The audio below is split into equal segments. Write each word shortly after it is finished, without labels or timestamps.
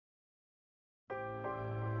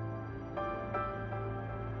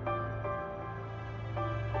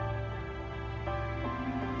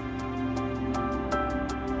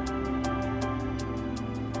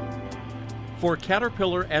For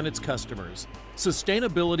Caterpillar and its customers,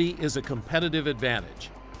 sustainability is a competitive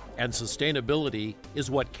advantage, and sustainability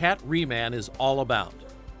is what Cat Reman is all about.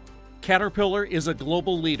 Caterpillar is a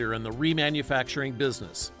global leader in the remanufacturing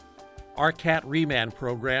business. Our Cat Reman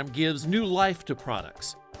program gives new life to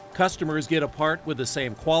products. Customers get a part with the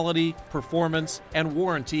same quality, performance, and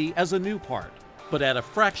warranty as a new part, but at a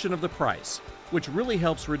fraction of the price, which really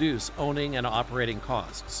helps reduce owning and operating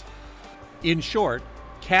costs. In short,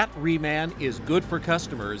 Cat Reman is good for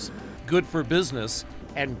customers, good for business,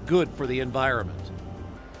 and good for the environment.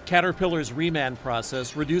 Caterpillar's Reman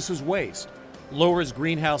process reduces waste, lowers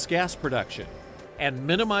greenhouse gas production, and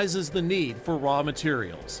minimizes the need for raw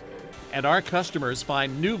materials. And our customers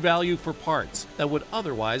find new value for parts that would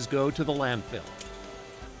otherwise go to the landfill.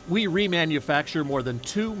 We remanufacture more than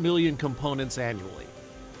 2 million components annually.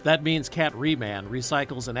 That means Cat Reman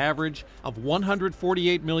recycles an average of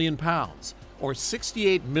 148 million pounds, or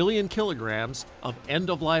 68 million kilograms of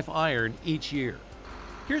end-of-life iron each year.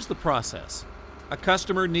 Here's the process. A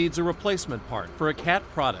customer needs a replacement part for a Cat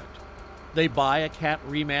product. They buy a Cat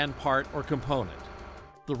Reman part or component.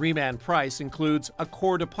 The Reman price includes a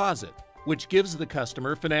core deposit, which gives the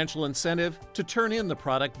customer financial incentive to turn in the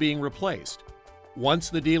product being replaced. Once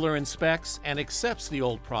the dealer inspects and accepts the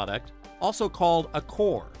old product, also called a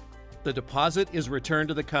core, the deposit is returned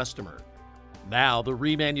to the customer. Now the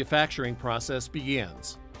remanufacturing process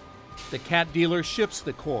begins. The Cat dealer ships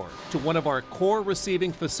the core to one of our core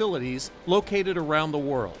receiving facilities located around the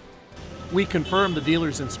world. We confirm the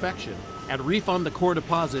dealer's inspection and refund the core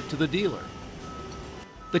deposit to the dealer.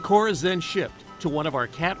 The core is then shipped to one of our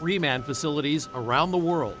Cat Reman facilities around the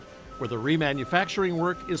world, where the remanufacturing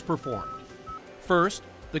work is performed. First,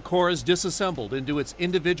 the core is disassembled into its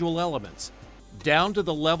individual elements, down to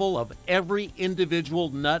the level of every individual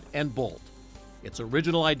nut and bolt. Its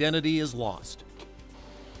original identity is lost.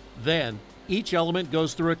 Then, each element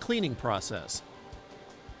goes through a cleaning process,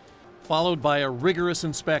 followed by a rigorous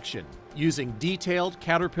inspection using detailed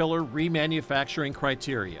Caterpillar remanufacturing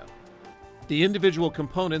criteria. The individual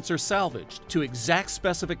components are salvaged to exact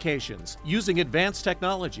specifications using advanced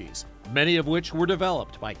technologies, many of which were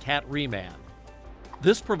developed by Cat Reman.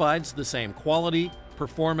 This provides the same quality,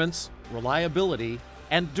 performance, reliability,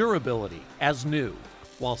 and durability as new,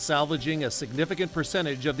 while salvaging a significant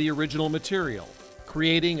percentage of the original material,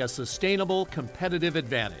 creating a sustainable competitive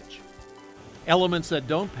advantage. Elements that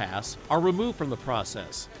don't pass are removed from the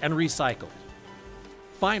process and recycled.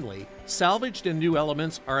 Finally, salvaged and new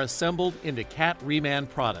elements are assembled into Cat Reman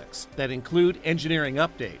products that include engineering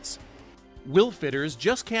updates. Wheel fitters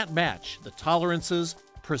just can't match the tolerances,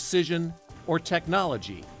 precision, or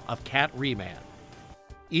technology of Cat Reman.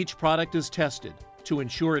 Each product is tested to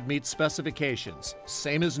ensure it meets specifications,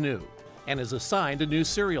 same as new, and is assigned a new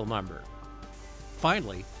serial number.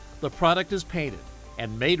 Finally, the product is painted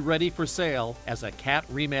and made ready for sale as a Cat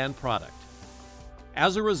Reman product.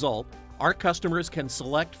 As a result, our customers can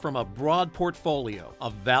select from a broad portfolio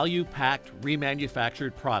of value-packed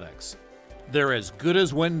remanufactured products. They're as good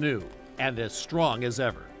as when new and as strong as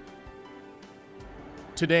ever.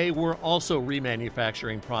 Today, we're also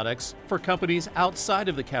remanufacturing products for companies outside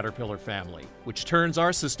of the Caterpillar family, which turns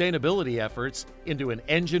our sustainability efforts into an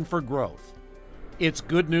engine for growth. It's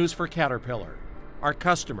good news for Caterpillar, our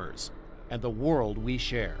customers, and the world we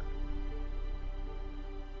share.